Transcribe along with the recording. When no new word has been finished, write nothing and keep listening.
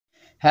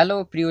Hello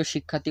প্রিয়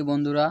শিক্ষার্থী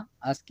বন্ধুরা,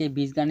 আজকে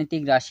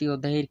বীজগাণিতিক রাশি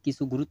অধ্যায়ের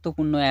কিছু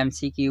গুরুত্বপূর্ণ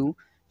এমসিকিউ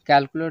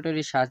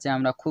ক্যালকুলেটরের সাহায্যে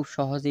আমরা খুব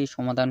সহজেই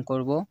সমাধান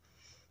করব।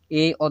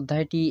 এই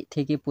অধ্যায়টি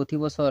থেকে প্রতি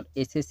বছর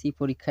এসএসসি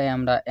পরীক্ষায়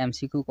আমরা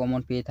এমসিকিউ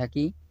কমন পেয়ে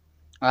থাকি।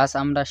 আজ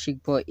আমরা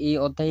শিখব এই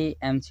অধ্যায়ে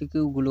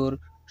এমসিকিউগুলোর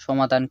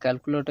সমাধান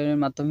ক্যালকুলেটরের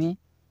মাধ্যমে,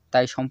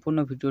 তাই সম্পূর্ণ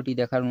ভিডিওটি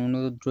দেখার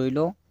অনুরোধ রইল।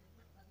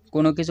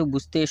 কোনো কিছু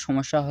বুঝতে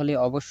সমস্যা হলে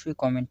অবশ্যই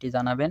কমেন্টে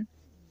জানাবেন।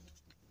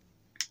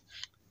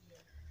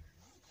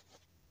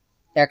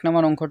 1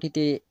 নম্বর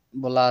অঙ্কটিতে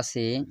বলা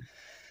আছে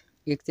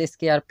x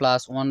square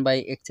plus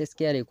 1/x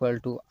square equal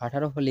to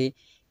 18 হলে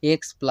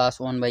x plus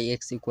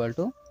 1/x equal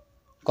to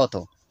কত?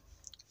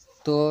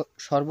 তো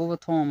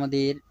সর্বপ্রথম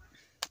আমাদের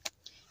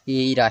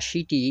এই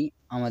রাশিটি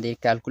আমাদের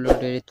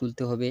ক্যালকুলেটরে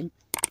তুলতে হবে।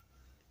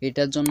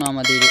 এটার জন্য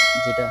আমাদের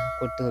যেটা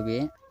করতে হবে,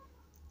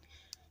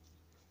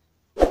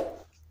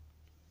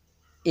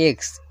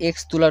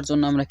 এক্স তোলার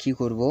জন্য আমরা কি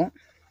করব?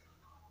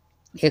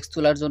 এক্স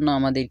তোলার জন্য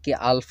আমাদেরকে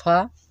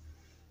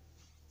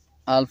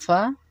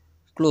আলফা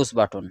ক্লোজ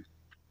বাটন,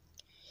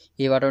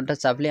 এই বাটনটা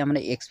চাপলে আমরা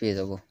এক্স পেয়ে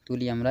যাব।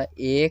 তুলি আমরা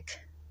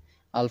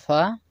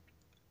আলফা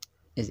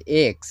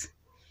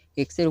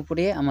এক্স এর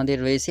উপরে আমাদের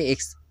রয়েছে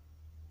এক্স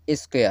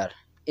স্কোয়ার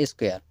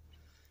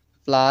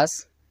প্লাস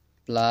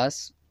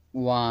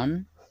 1,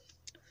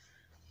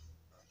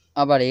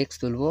 আবার এক্স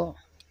তুলব,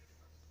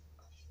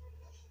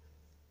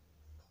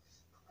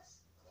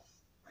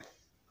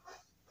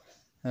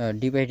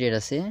 ডিভাইডেড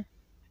আছে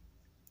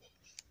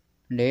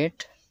let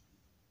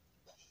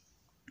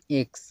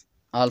x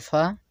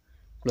alpha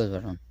close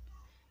button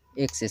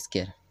x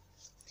square.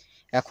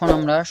 এখন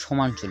আমরা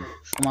সমান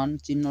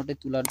চিহ্নটি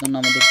তোলার জন্য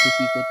আমাদেরকে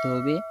কি করতে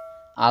হবে?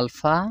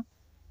 আলফা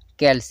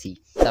ক্যালসি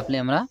তাহলে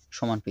আমরা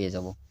সমান পেয়ে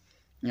যাব।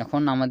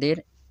 এখন আমাদের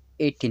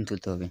 18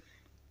 তুলতে হবে,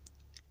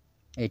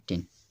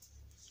 18।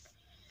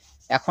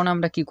 এখন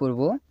আমরা কি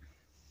করব?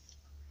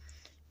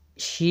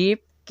 শিপ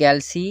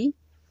ক্যালসি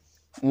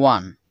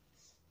 1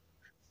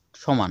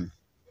 সমান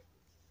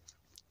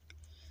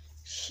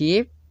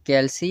শিপ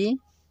ক্যালসি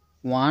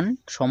 1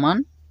 সমান,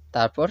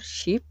 তারপর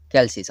শিপ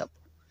ক্যালসি চাপ,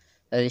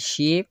 তাহলে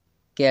শিপ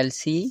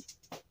ক্যালসি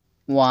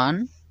 1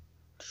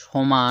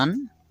 সমান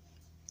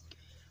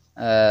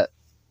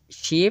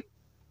শিপ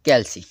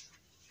ক্যালসি।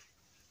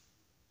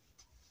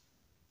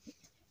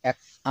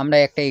 আমরা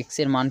একটা এক্স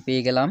এর মান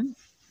পেয়ে গেলাম।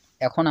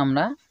 এখন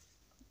আমরা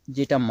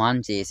যেটা মান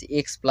চেয়েছি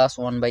x plus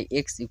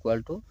 1/x equal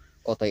to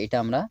কত, এটা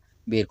আমরা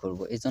বের করব।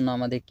 এর জন্য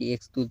আমাদের কি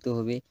এক্স তুলতে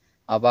হবে,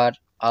 আবার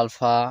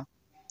alpha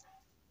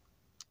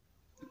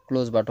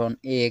close button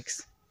x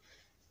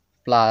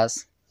plus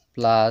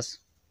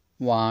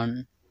 1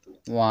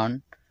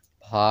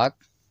 ভাগ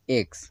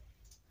x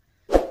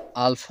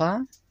alpha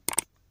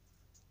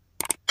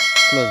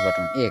close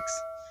button x.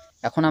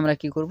 এখন আমরা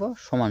কি করব?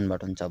 সমান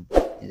বাটন চাপবো।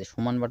 এই যে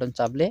সমান বাটন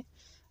চাপলে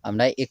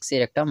আমরা এক্স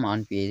এর একটা মান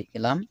পেয়ে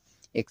গেলাম।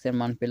 এক্স এর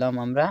মান পেলাম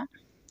আমরা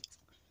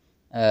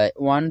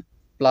 1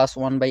 প্লাস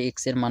 1/x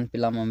এর মান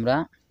পেলাম আমরা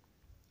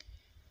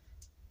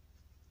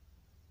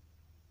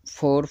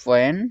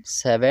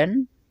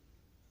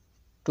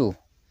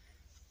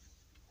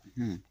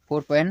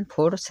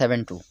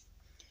 4.72।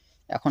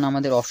 এখন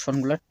আমাদের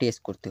অপশনগুলো টেস্ট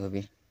করতে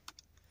হবে।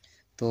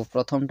 তো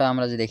প্রথমটা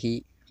আমরা যে দেখি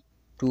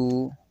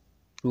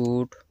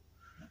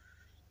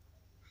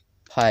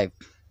 2√5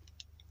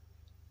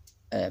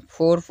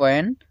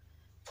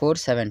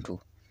 4.472,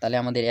 তাহলে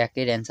আমাদের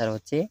একের অ্যান্সার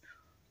হচ্ছে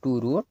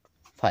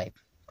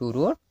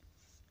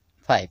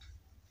 2√5।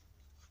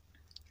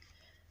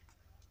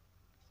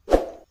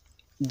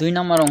 2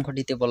 নম্বর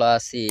অঙ্কটিতে বলা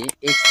আছে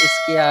x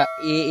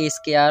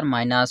square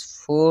minus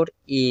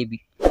 4ab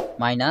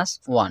minus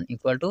 1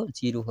 equal to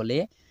 0 হলে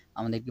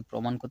আমাদেরকে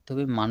প্রমাণ করতে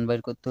হবে, মান বের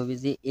করতে হবে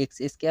যে x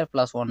square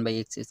plus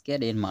 1/x square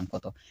এর মান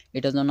কত।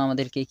 এটার জন্য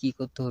আমাদেরকে কি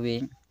করতে হবে?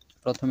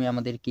 প্রথমে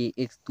আমাদেরকে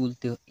এ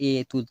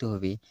তুলতে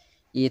হবে।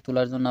 এ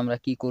তোলার জন্য আমরা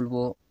কি করব?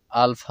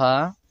 আলফা,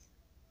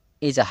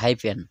 এই যে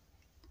হাইফেন,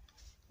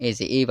 এই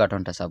যে এই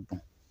বাটনটা চাপবো,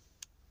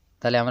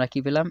 তাহলে আমরা কি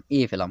পেলাম? এ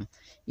পেলাম।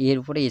 এর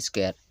উপরে এ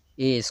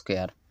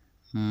স্কোয়ার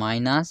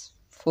মাইনাস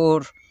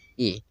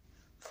 4a,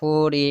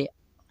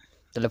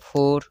 তাহলে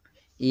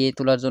 4a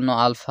তোলার জন্য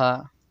আলফা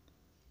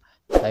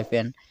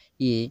হাইফেন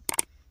এ,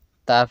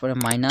 তারপরে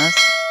মাইনাস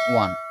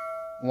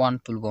 1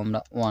 তুলব আমরা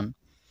 1।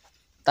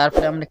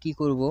 তারপরে আমরা কি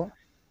করব?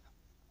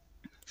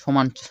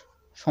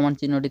 সমান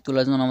চিহ্নটি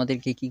তোলার জন্য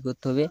আমাদেরকে কি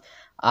করতে হবে?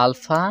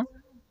 আলফা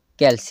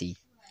ক্যালসি,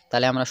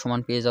 তাহলে আমরা সমান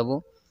পেয়ে যাব।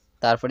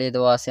 তারপরে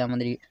দেওয়া আছে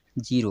আমাদের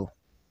 0।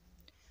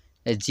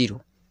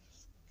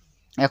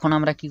 এখন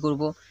আমরা কি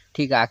করব?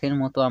 ঠিক আগের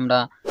মতো আমরা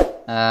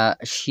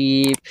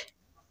শিপ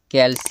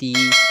ক্যালসি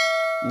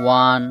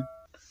 1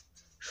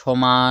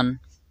 সমান,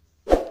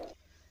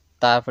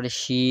 তারপরে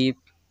শিপ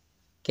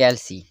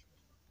ক্যালসি,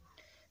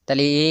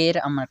 তাহলে এর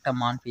আমরা একটা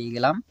মান পেয়ে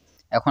গেলাম।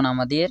 এখন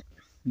আমাদের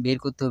বের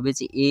করতে হবে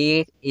যে এ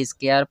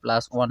স্কোয়ার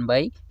প্লাস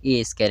 1/a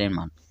স্কোয়ারের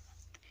মান।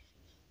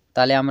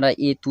 তাহলে আমরা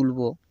এ তুলব,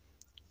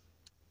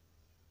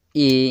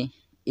 এ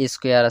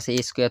স্কোয়ার আছে,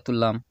 এ স্কোয়ার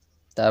তুললাম,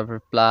 তারপর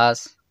প্লাস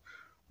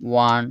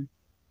 1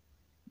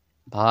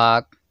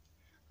 ভাগ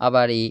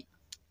আবার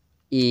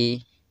এ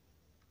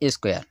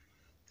স্কোয়ার।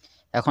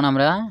 এখন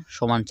আমরা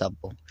সমান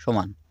চাপবো,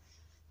 সমান।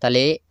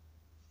 তাহলে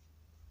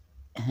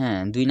হ্যাঁ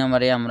 2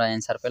 নম্বরে আমরা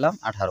অ্যান্সার পেলাম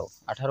 18।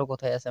 18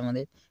 কোথায় আছে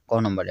আমাদের? ক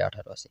নম্বরে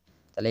 18 আছে।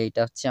 তাহলে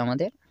এটা হচ্ছে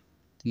আমাদের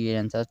 2 এর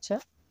অ্যান্সার হচ্ছে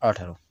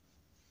 18।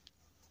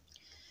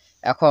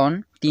 এখন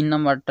 3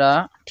 নম্বরটা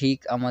ঠিক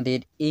আমাদের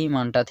এই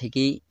মানটা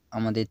থেকেই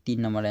আমাদের 3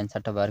 নম্বর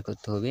অ্যান্সারটা বার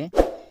করতে হবে।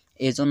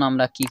 এজন্য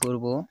আমরা কি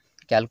করব,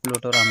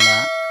 ক্যালকুলেটর আমরা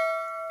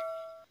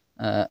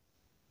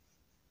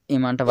এই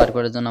মানটা বার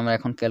করার জন্য আমরা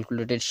এখন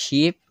ক্যালকুলেটর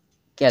শিফট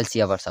ক্যালসি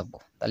আবার চাপবো।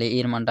 তাহলে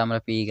এর মানটা আমরা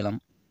পেয়ে গেলাম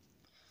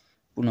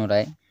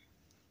পুনরায়।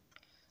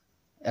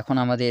 এখন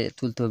আমাদের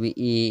তুলতে হবে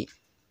এ,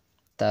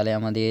 তাহলে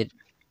আমাদের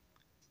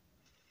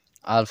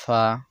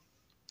আলফা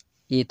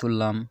এ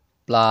তুললাম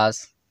প্লাস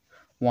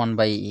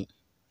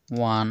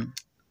 1/1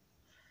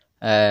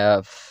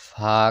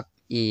 ভাগ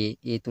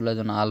এ তোলার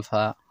জন্য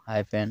আলফা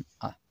হাইফেন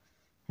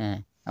হ্যাঁ।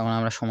 এখন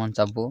আমরা সমান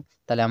চাপবো,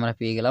 তাহলে আমরা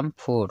পেয়ে গেলাম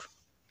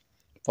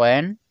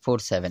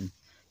 4.47।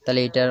 তাহলে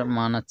এটার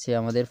মান আছে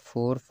আমাদের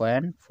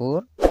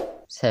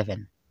 4.47।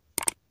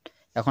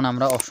 এখন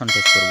আমরা অপশন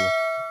টেস্ট করব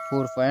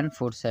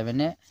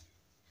 4.47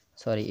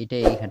 সরি এটা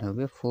এইখানে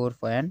হবে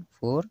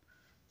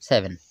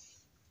 4.47।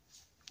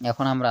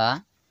 এখন আমরা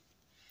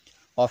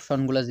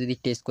অপশনগুলো যদি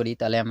টেস্ট করি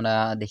তাহলে আমরা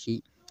দেখি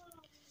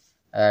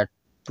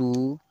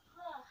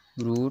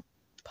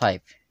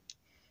 2√5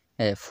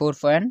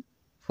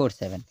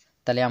 4.47।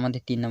 তাহলে আমাদের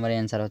 3 নম্বরের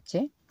অ্যান্সার হচ্ছে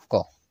ক।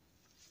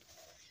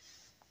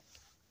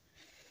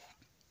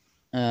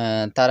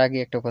 তার আগে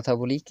একটা কথা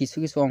বলি, কিছু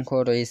কিছু অঙ্ক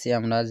রয়েছে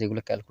আমরা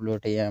যেগুলো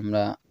ক্যালকুলেটরে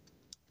আমরা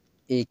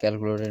এই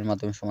ক্যালকুলেটরের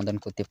মাধ্যমে সমাধান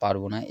করতে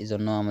পারবো না।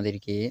 এজন্য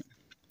আমাদেরকে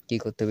কি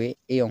করতে হবে,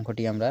 এই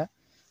অঙ্কটি আমরা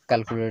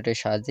ক্যালকুলেটরের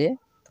সাহায্যে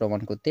প্রমাণ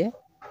করতে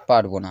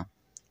পারবো না।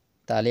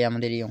 তাহলে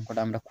আমাদের এই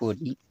অঙ্কটা আমরা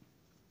করি।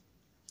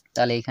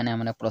 তাহলে এখানে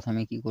আমরা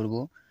প্রথমে কি করব,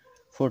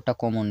 4টা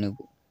কমন নেব।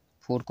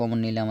 4 কমন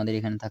নিলে আমাদের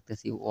এখানে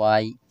থাকতেছে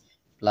y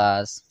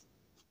plus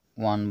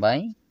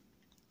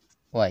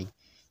 1/y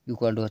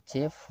equal to হচ্ছে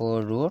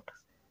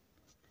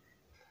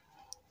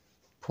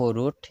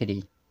 4√3।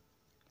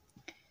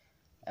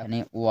 এখানে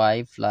y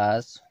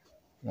plus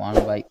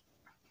 1/y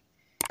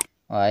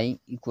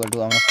equal to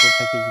আমরা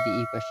 4টাকে যদি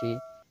এই পাশে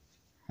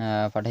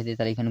পাঠাই দিই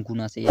তাহলে এখানে গুণ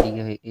আছে,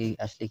 এদিকে এই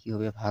আসলে কি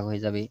হবে, ভাগ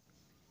হয়ে যাবে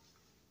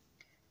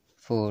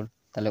 4।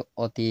 তাহলে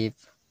অতএব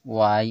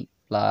y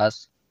plus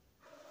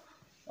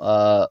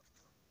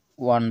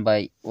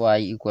 1/y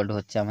equal to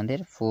হচ্ছে আমাদের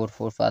 4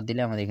 বাদ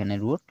দিলে আমাদের এখানে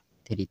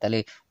 √3। তাহলে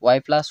y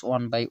plus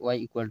 1/y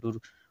equal to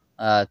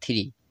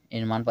 3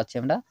 এর মান পাচ্ছি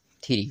আমরা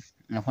 3।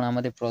 এখন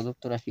আমাদের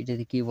প্রদত্ত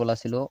রাশিটিতে কি বলা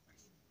ছিল,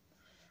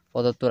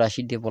 প্রদত্ত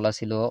রাশিটি বলা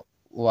ছিল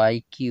y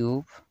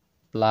cube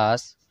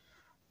plus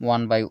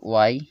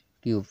 1/y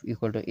cube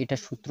equal to, এটা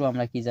সূত্র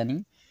আমরা কি জানি,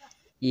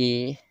 a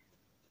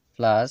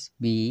plus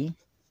B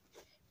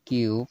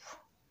cube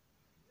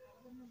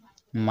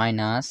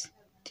minus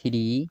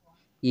 3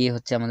 এ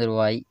হচ্ছে আমাদের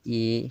y,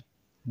 এ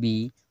বি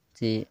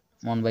হচ্ছে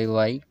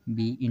 1/y,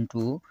 বি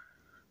ইন্টু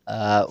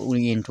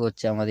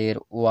হচ্ছে আমাদের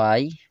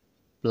y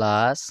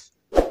প্লাস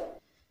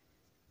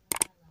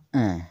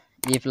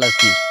এ প্লাস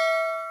বি।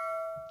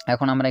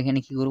 এখন আমরা এখানে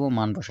কি করব,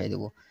 মান বসাই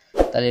দেব।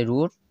 তাহলে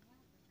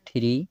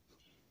 √3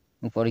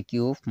 উপরে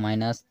কিউব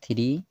মাইনাস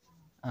 3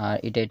 আর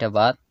এটা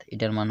বাদ,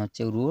 এটার মান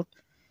হচ্ছে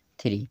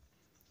 √3।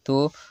 তো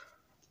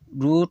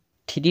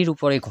 √3-র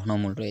উপরে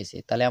ঘনমূল রয়েছে,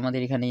 তাহলে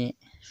আমাদের এখানে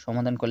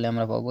সমাধান করলে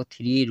আমরা পাবো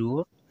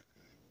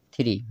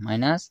 3√3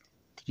 মাইনাস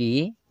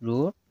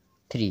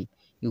 3√3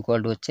 ইকুয়াল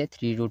টু হচ্ছে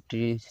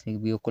 3√3 থেকে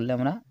বিয়োগ করলে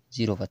আমরা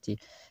 0 পাচ্ছি।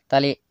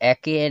 তাহলে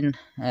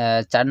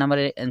 4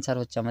 নম্বরের অ্যান্সার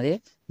হচ্ছে আমাদের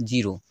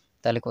 0।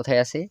 তাহলে কোথায়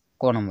আছে,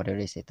 ক নম্বরে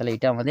রয়েছে, তাহলে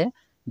এটা আমাদের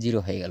 0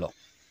 হয়ে গেল।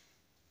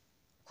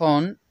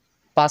 এখন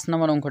 5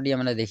 নম্বর অঙ্কটি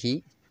আমরা দেখি।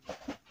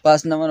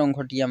 5 নম্বর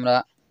অঙ্কটি আমরা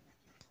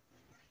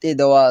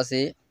দেওয়া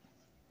আছে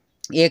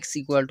x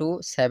ইকুয়াল টু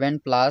 7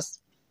 প্লাস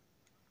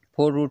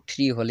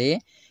 4√3 হলে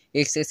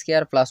x²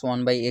 প্লাস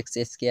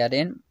 1/x²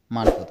 এর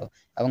মান কত,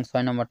 এবং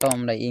 6 নম্বরটাও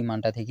আমরা এই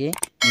মানটা থেকে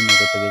নির্ণয়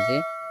করতে হবে যে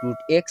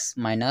 √x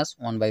মাইনাস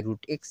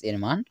 1/√x এর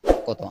মান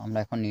কত। আমরা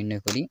এখন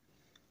নির্ণয় করি।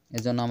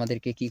 এর জন্য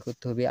আমাদেরকে কি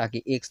করতে হবে, আগে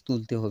x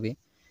তুলতে হবে।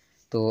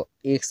 তো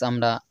x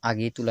আমরা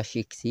আগে তোলা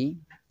শিখছি,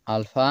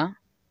 আলফা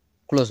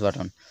ক্লোজ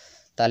বাটন।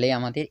 তাহলে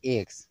আমাদের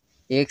x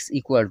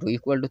ইকুয়াল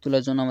টু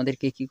তোলার জন্য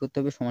আমাদেরকে কি করতে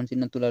হবে, সমান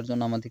চিহ্ন তোলার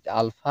জন্য আমাদেরকে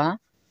আলফা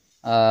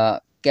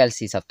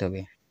ক্যালসি চাপতে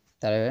হবে।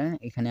 তাহলে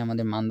এখানে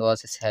আমাদের মান দেওয়া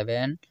আছে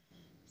 7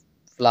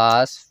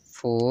 প্লাস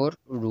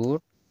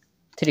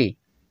 4√3।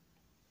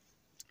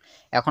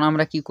 এখন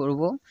আমরা কি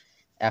করব,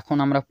 এখন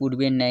আমরা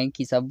পূর্বের ন্যায়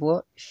কি চাপবো,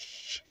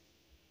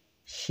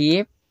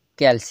 শিফট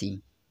ক্যালসি,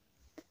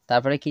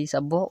 তারপরে কি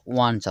চাপবো,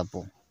 1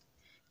 চাপবো,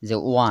 যে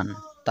 1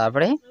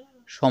 তারপরে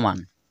সমান।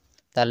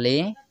 তাহলে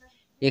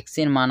x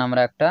এর মান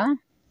আমরা একটা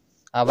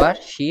আবার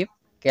শিফট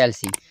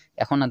ক্যালসি।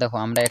 এখন না দেখো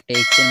আমরা একটা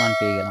x এর মান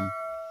পেয়ে গেলাম।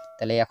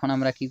 তাহলে এখন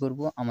আমরা কি করব,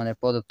 আমাদের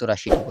প্রদত্ত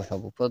রাশিটি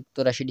বসাবো। প্রদত্ত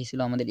রাশিটি ছিল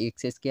আমাদের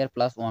x²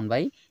 প্লাস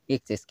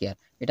 1/x²।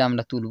 এটা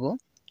আমরা তুলব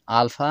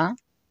আলফা,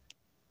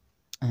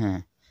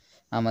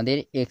 আমাদের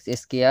x²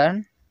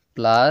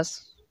 প্লাস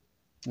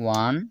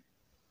 1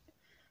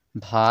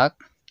 ভাগ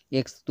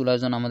x তোলার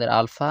জন্য আমাদের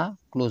আলফা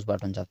ক্লোজ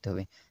বাটন চাপতে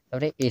হবে।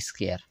 তারপরে এ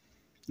স্কোয়ার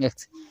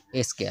এক্স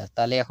এ স্কোয়ার।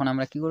 তাহলে এখন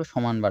আমরা কি করব,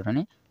 সমান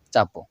বাটনে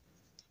চাপবো।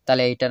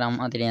 তাহলে এইটার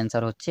আমাদের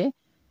অ্যান্সার হচ্ছে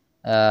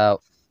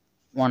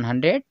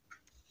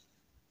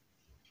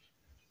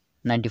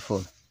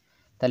 194।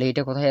 তাহলে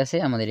এটা কোথায় আছে,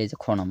 আমাদের এই যে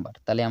খ নম্বর।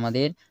 তাহলে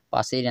আমাদের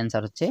পাশের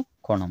অ্যান্সার হচ্ছে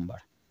খ নম্বর।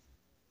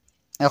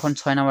 এখন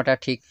 6 নম্বরটা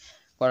ঠিক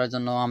করার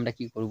জন্য আমরা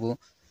কি করব,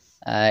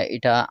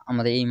 এটা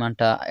আমাদের এই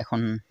মানটা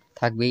এখন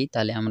থাকবেই।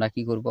 তাহলে আমরা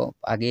কি করব,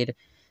 আগের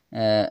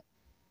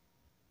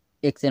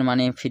এক্স এর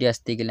মানে ফিরে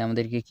আসতে গেলে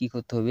আমাদেরকে কি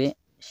করতে হবে,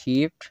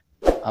 শিফট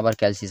আবার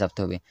ক্যালসি চাপতে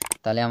হবে।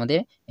 তাহলে আমাদের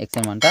এক্স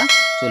এর মানটা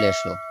চলে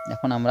আসলো।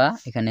 এখন আমরা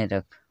এখানে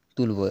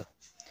তুলব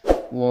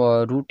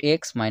রুট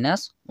এক্স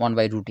মাইনাস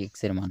 1/√x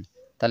এর মান।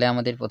 তাহলে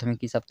আমাদের প্রথমে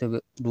কি চাপতে হবে,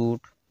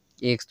 রুট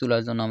এক্স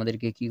তোলার জন্য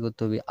আমাদেরকে কি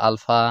করতে হবে,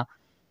 alpha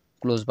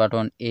close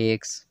button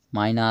x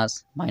minus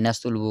minus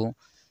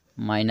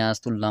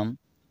তুললাম।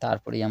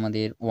 তারপরে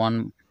আমাদের 1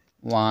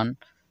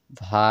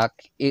 ভাগ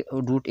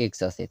রুট এক্স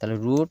আছে, তাহলে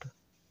রুট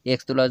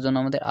এক্স তোলার জন্য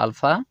আমাদের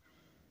আলফা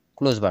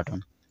ক্লোজ বাটন।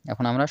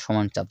 এখন আমরা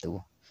সমান চাপ দেবো।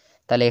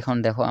 তাহলে এখন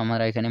দেখো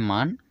আমরা এখানে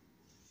মান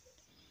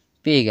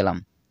পেয়ে গেলাম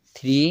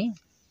 3,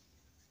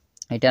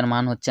 এটার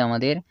মান হচ্ছে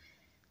আমাদের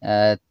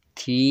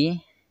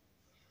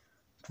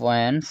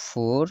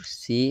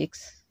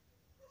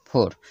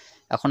 3.464।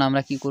 এখন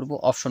আমরা কি করব,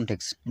 অপশন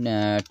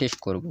টেস্ট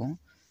করব।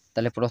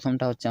 তাহলে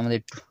প্রথমটা হচ্ছে আমাদের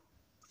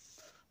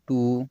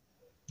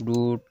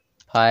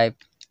 2√5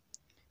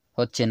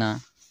 হচ্ছে না,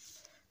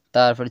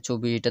 তারপরে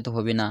 24 এটা তো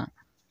হবে না।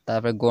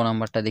 তারপরে গ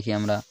নাম্বারটা দেখি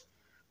আমরা,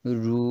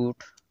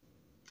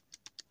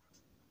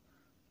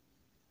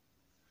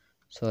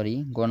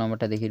 গ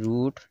নাম্বারটা দেখি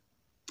রুট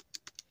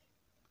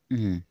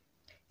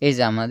এই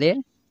যে আমাদের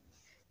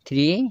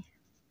 3,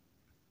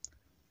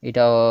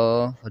 এটাও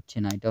হচ্ছে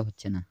না,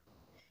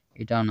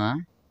 এটাও না।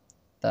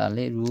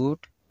 তাহলে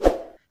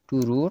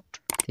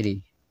 √2√3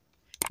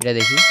 এটা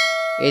দেখি,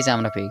 এই যে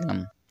আমরা পেয়ে গেলাম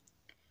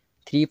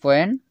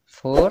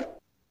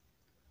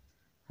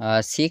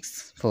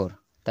 3.464।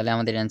 তাহলে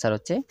আমাদের অ্যান্সার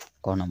হচ্ছে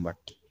ক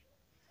নম্বরটি।